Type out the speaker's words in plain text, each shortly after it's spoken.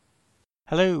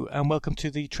Hello and welcome to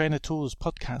the Trainer Tools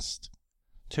podcast,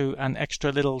 to an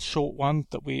extra little short one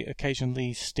that we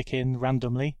occasionally stick in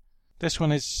randomly. This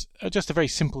one is just a very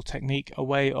simple technique, a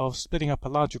way of splitting up a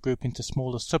larger group into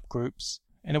smaller subgroups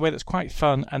in a way that's quite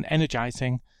fun and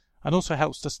energizing, and also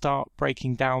helps to start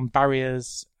breaking down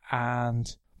barriers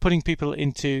and putting people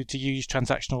to use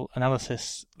transactional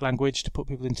analysis language, to put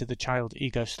people into the child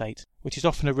ego state, which is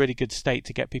often a really good state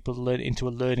to get people to learn into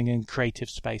a learning and creative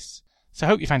space. So I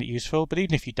hope you find it useful, but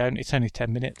even if you don't, it's only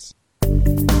 10 minutes.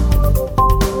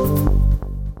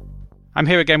 I'm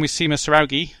here again with Seema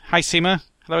Saraugi. Hi Seema,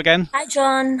 hello again. Hi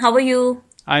John, how are you?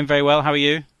 I'm very well, how are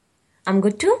you? I'm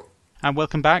good too. And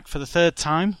welcome back for the third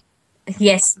time.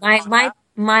 Yes,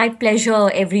 my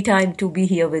pleasure every time to be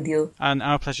here with you. And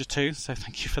our pleasure too, so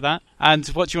thank you for that. And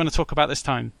what do you want to talk about this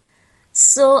time?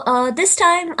 So this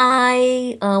time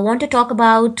I want to talk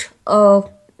about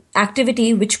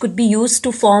activity which could be used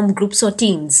to form groups or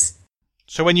teams.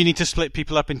 So when you need to split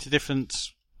people up into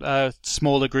different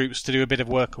smaller groups to do a bit of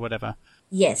work or whatever.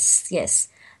 Yes.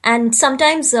 And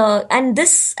sometimes, and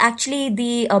this actually,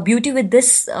 the beauty with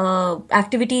this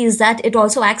activity is that it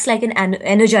also acts like an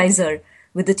energizer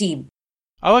with the team.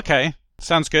 Oh, okay.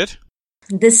 Sounds good.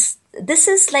 This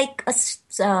is like a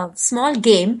small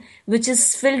game which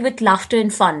is filled with laughter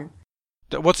and fun.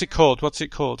 What's it called?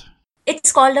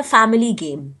 It's called a family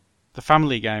game. The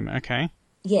family game, okay.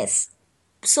 Yes.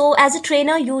 So as a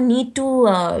trainer, you need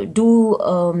to do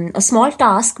a small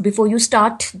task before you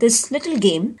start this little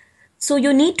game. So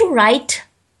you need to write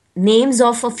names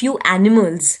of a few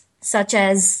animals such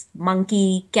as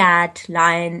monkey, cat,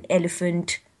 lion,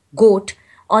 elephant, goat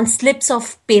on slips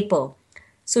of paper.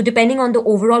 So depending on the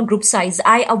overall group size,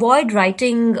 I avoid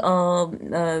writing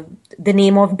the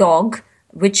name of dog,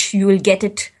 which you will get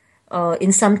it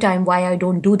in some time why I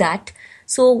don't do that.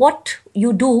 So what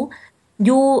you do,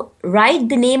 you write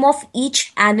the name of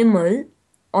each animal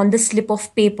on the slip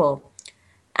of paper,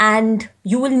 and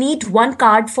you will need one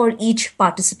card for each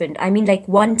participant. I mean, like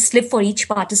one slip for each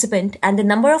participant, and the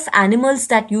number of animals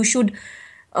that you should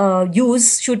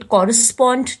use should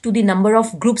correspond to the number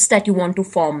of groups that you want to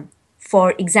form.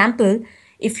 For example,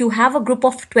 if you have a group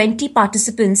of 20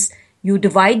 participants, you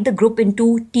divide the group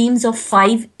into teams of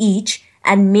 5 each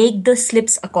and make the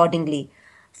slips accordingly.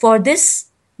 For this,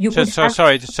 you could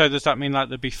So does that mean like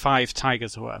there'd be 5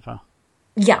 tigers or whatever?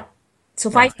 Yeah. So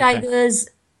 5 tigers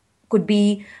could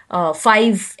be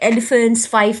 5 elephants,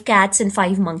 5 cats, and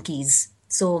 5 monkeys.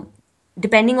 So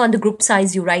depending on the group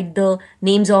size, you write the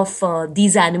names of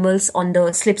these animals on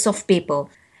the slips of paper.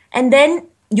 And then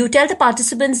you tell the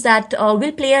participants that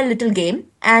we'll play a little game,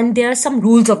 and there are some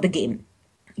rules of the game.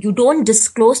 You don't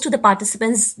disclose to the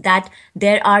participants that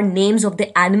there are names of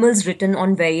the animals written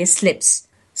on various slips.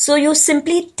 So you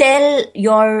simply tell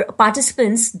your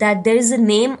participants that there is a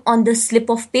name on the slip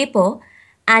of paper,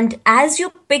 and as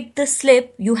you pick the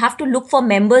slip, you have to look for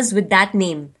members with that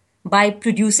name by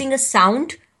producing a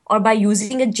sound or by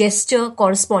using a gesture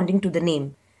corresponding to the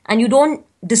name. And you don't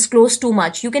disclose too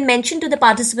much. You can mention to the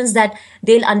participants that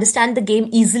they'll understand the game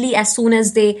easily as soon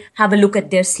as they have a look at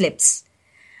their slips.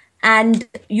 And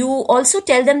you also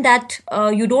tell them that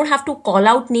you don't have to call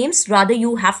out names, rather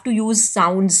you have to use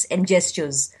sounds and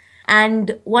gestures.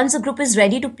 And once the group is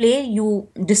ready to play, you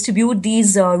distribute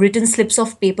these written slips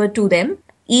of paper to them.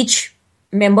 Each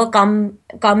member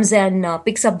comes and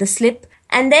picks up the slip.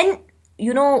 And then,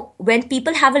 when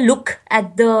people have a look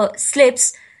at the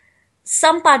slips,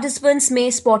 some participants may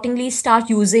spottingly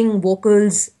start using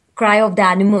vocals, cry of the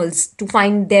animals to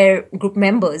find their group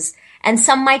members. And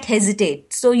some might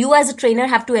hesitate. So you as a trainer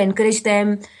have to encourage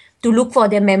them to look for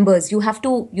their members. You have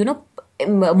to,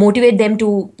 motivate them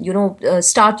to,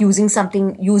 start using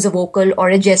something, use a vocal or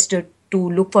a gesture to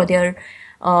look for their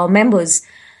members.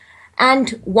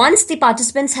 And once the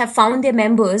participants have found their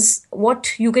members,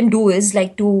 what you can do is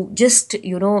like to just,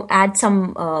 add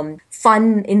some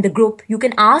fun in the group. You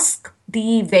can ask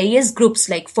the various groups,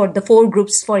 like for the 4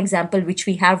 groups, for example, which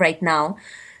we have right now.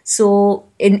 So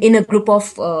in a group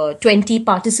of 20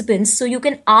 participants, so you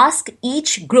can ask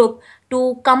each group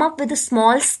to come up with a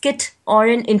small skit or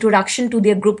an introduction to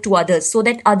their group to others, so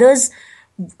that others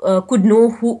could know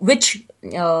which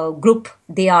group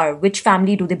they are, which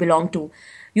family do they belong to.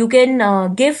 You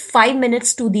can give 5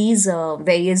 minutes to these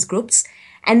various groups,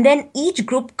 and then each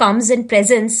group comes and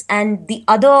presents, and the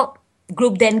other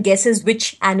group then guesses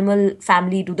which animal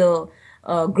family do the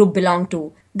group belong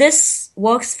to. This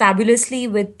works fabulously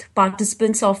with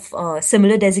participants of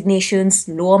similar designations,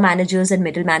 lower managers and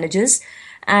middle managers.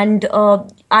 And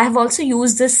I have also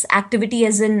used this activity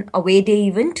as an away day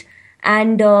event.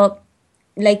 And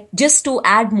like just to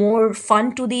add more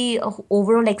fun to the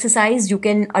overall exercise, you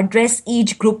can address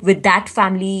each group with that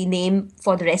family name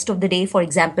for the rest of the day. For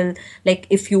example, like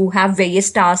if you have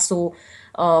various tasks, so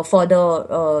for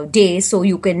the day, so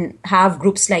you can have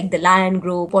groups like the lion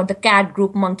group or the cat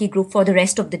group, monkey group for the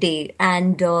rest of the day.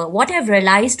 And what I've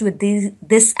realized with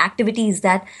this activity is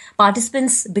that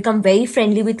participants become very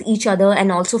friendly with each other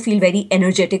and also feel very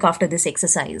energetic after this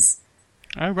exercise.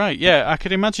 Oh, right. Yeah, I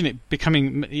could imagine it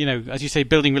becoming, as you say,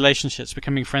 building relationships,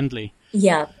 becoming friendly.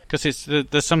 Yeah. Because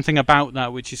there's something about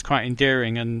that which is quite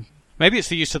endearing, and maybe it's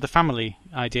the use of the family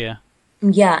idea.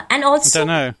 Yeah, and also... I don't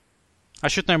know. I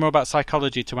should know more about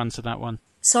psychology to answer that one.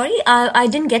 Sorry, I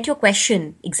didn't get your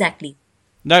question exactly.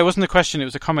 No, it wasn't a question, it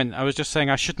was a comment. I was just saying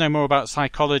I should know more about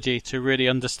psychology to really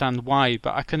understand why,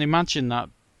 but I can imagine that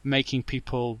making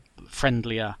people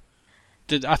friendlier.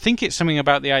 I think it's something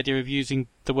about the idea of using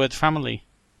the word family,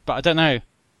 but I don't know.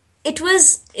 It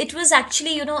was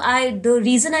actually, the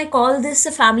reason I call this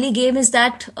a family game is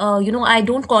that, I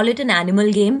don't call it an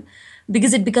animal game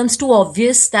because it becomes too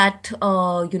obvious that,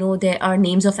 there are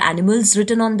names of animals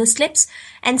written on the slips.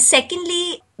 And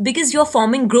secondly, because you're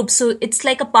forming groups, so it's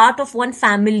like a part of one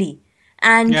family.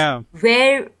 And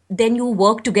where then you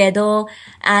work together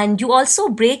and you also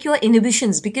break your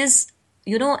inhibitions because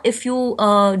if you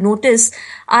notice,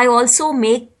 I also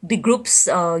make the groups,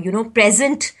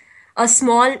 present a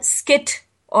small skit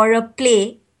or a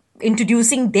play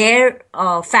introducing their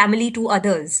family to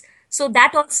others. So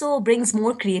that also brings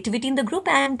more creativity in the group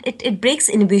and it breaks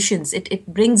inhibitions.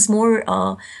 It brings more,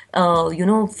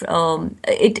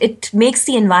 it makes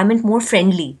the environment more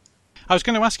friendly. I was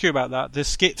going to ask you about that, the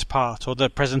skit part or the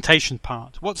presentation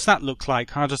part. What's that look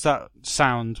like? How does that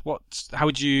sound? How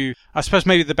would you... I suppose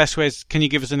maybe the best way is, can you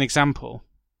give us an example?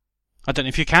 I don't know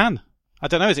if you can. I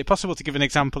don't know, is it possible to give an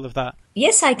example of that?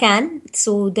 Yes, I can.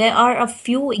 So there are a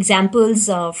few examples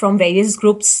from various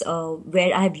groups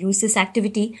where I have used this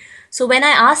activity. So when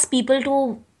I ask people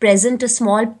to present a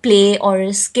small play or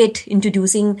a skit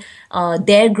introducing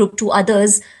their group to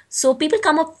others, so people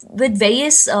come up with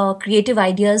various creative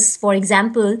ideas. For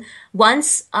example,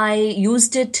 once I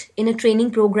used it in a training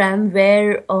program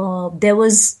where there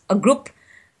was a group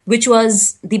which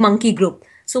was the monkey group.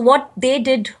 So what they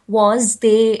did was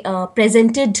they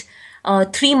presented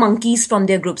 3 monkeys from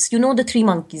their groups. You know the 3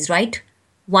 monkeys, right?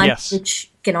 One yes.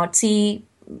 which cannot see,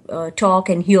 talk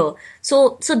and hear.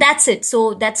 So that's it.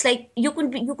 So that's like you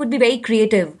could be very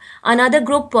creative. Another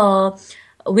group,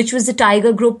 which was the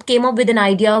tiger group, came up with an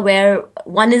idea where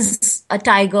one is a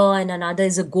tiger and another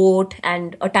is a goat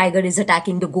and a tiger is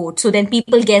attacking the goat. So then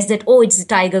people guess that, oh, it's the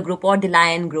tiger group or the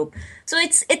lion group. So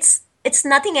it's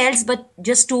nothing else but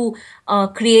just to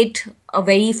create a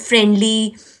very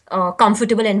friendly,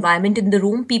 comfortable environment in the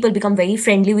room. People become very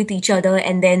friendly with each other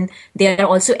and then they are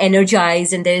also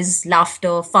energized and there's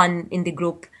laughter, fun in the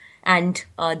group. And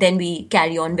then we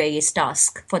carry on various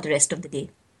tasks for the rest of the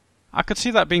day. I could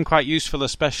see that being quite useful,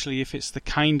 especially if it's the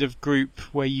kind of group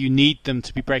where you need them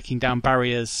to be breaking down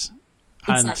barriers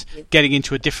and getting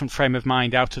into a different frame of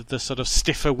mind out of the sort of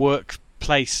stiffer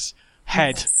workplace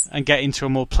head and get into a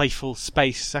more playful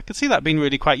space. I could see that being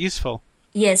really quite useful.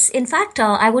 Yes. In fact,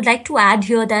 I would like to add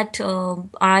here that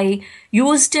I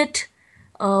used it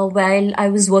while I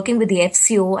was working with the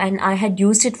FCO and I had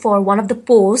used it for one of the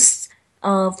posts.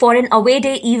 For an away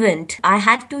day event, I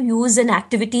had to use an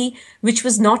activity which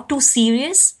was not too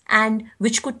serious and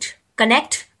which could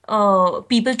connect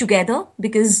people together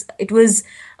because it was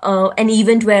an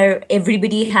event where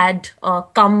everybody had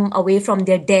come away from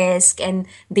their desk and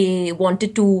they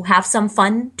wanted to have some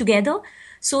fun together.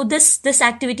 So this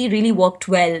activity really worked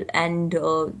well and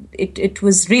it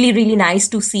was really, really nice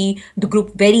to see the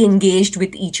group very engaged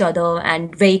with each other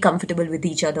and very comfortable with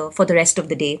each other for the rest of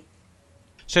the day.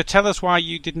 So tell us why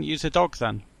you didn't use a dog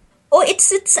then. Oh,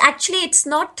 it's actually, it's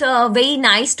not very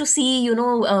nice to see,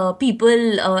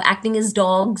 people acting as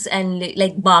dogs and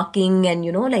like barking and,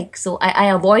 so I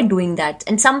avoid doing that.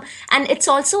 And it's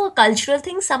also a cultural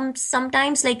thing.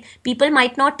 Sometimes like people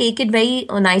might not take it very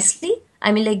nicely.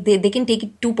 I mean, like they can take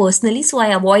it too personally. So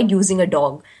I avoid using a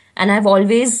dog. And I've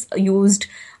always used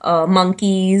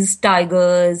monkeys,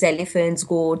 tigers, elephants,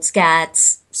 goats,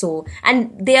 cats. So,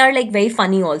 and they are like very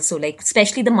funny also, like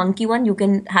especially the monkey one, you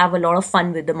can have a lot of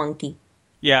fun with the monkey.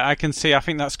 Yeah, I can see. I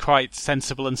think that's quite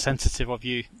sensible and sensitive of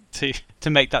you to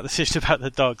make that decision about the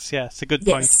dogs. Yeah, it's a good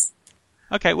point. Yes.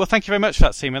 Okay, well, thank you very much for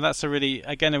that, Seema. That's a really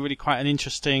quite an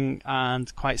interesting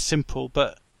and quite simple,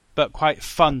 but quite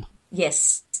fun.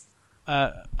 Yes.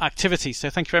 Activity. So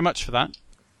thank you very much for that.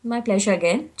 My pleasure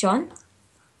again, John.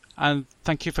 And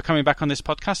thank you for coming back on this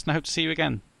podcast, and I hope to see you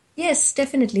again. Yes,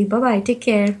 definitely. Bye-bye. Take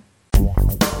care.